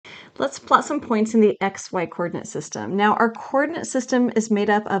Let's plot some points in the XY coordinate system. Now, our coordinate system is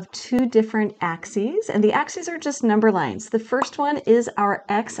made up of two different axes, and the axes are just number lines. The first one is our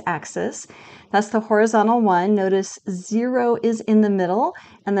x-axis. That's the horizontal one. Notice 0 is in the middle,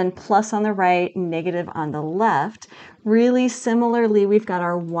 and then plus on the right, negative on the left. Really similarly, we've got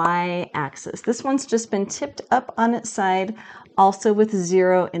our y-axis. This one's just been tipped up on its side, also with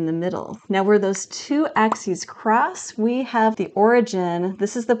 0 in the middle. Now, where those two axes cross, we have the origin.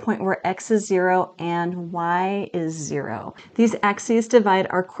 This is the point where x is 0 and y is 0. These axes divide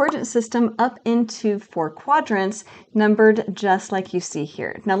our coordinate system up into 4 quadrants, numbered just like you see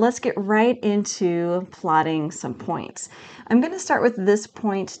here. Now, let's get right into plotting some points. I'm going to start with this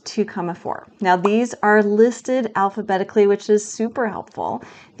point 2, 4. Now, these are listed alphabetically, which is super helpful.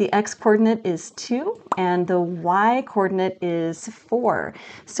 The x-coordinate is 2 and the y-coordinate is 4.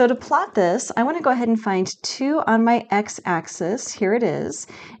 So to plot this, I want to go ahead and find 2 on my x-axis, here it is,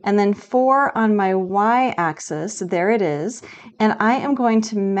 and then 4 on my y-axis, there it is, and I am going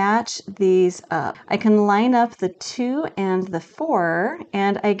to match these up. I can line up the 2 and the 4,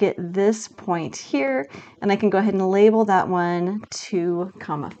 and I get this point here, and I can go ahead and label that one 2,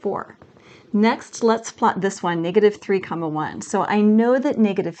 4. Next, let's plot this one, -3, 1. So I know that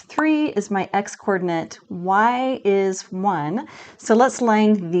 -3 is my x-coordinate, y is 1. So let's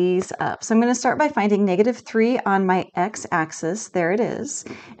line these up. So I'm going to start by finding -3 on my x-axis, there it is.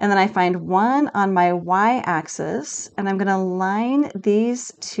 And then I find 1 on my y-axis, and I'm going to line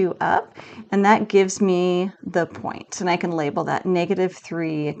these two up, and that gives me the point. And I can label that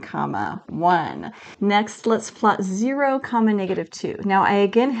 -3, 1. Next, let's plot 0, -2. Now I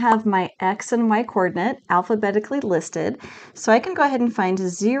again have my x and y coordinate alphabetically listed, so I can go ahead and find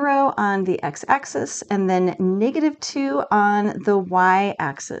 0 on the x-axis and then -2 on the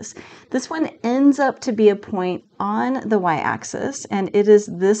y-axis. This one ends up to be a point on the y-axis, and it is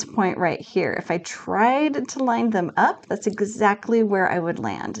this point right here. If I tried to line them up, that's exactly where I would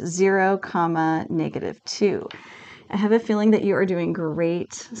land, 0, -2. I have a feeling that you are doing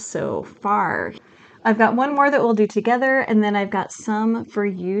great so far. I've got one more that we'll do together, and then I've got some for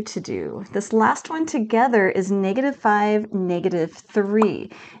you to do. This last one together is -5, -3,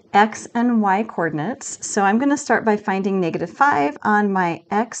 x and y coordinates. So I'm going to start by finding -5 on my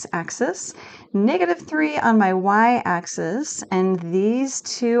x-axis, -3 on my y-axis, and these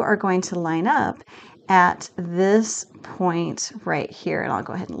two are going to line up at this point right here. And I'll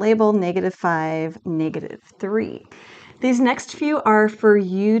go ahead and label -5, -3. These next few are for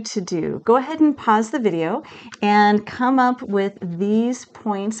you to do. Go ahead and pause the video and come up with these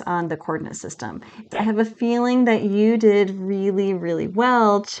points on the coordinate system. I have a feeling that you did really, really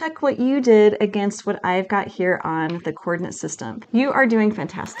well. Check what you did against what I've got here on the coordinate system. You are doing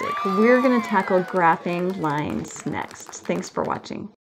fantastic. We're going to tackle graphing lines next. Thanks for watching.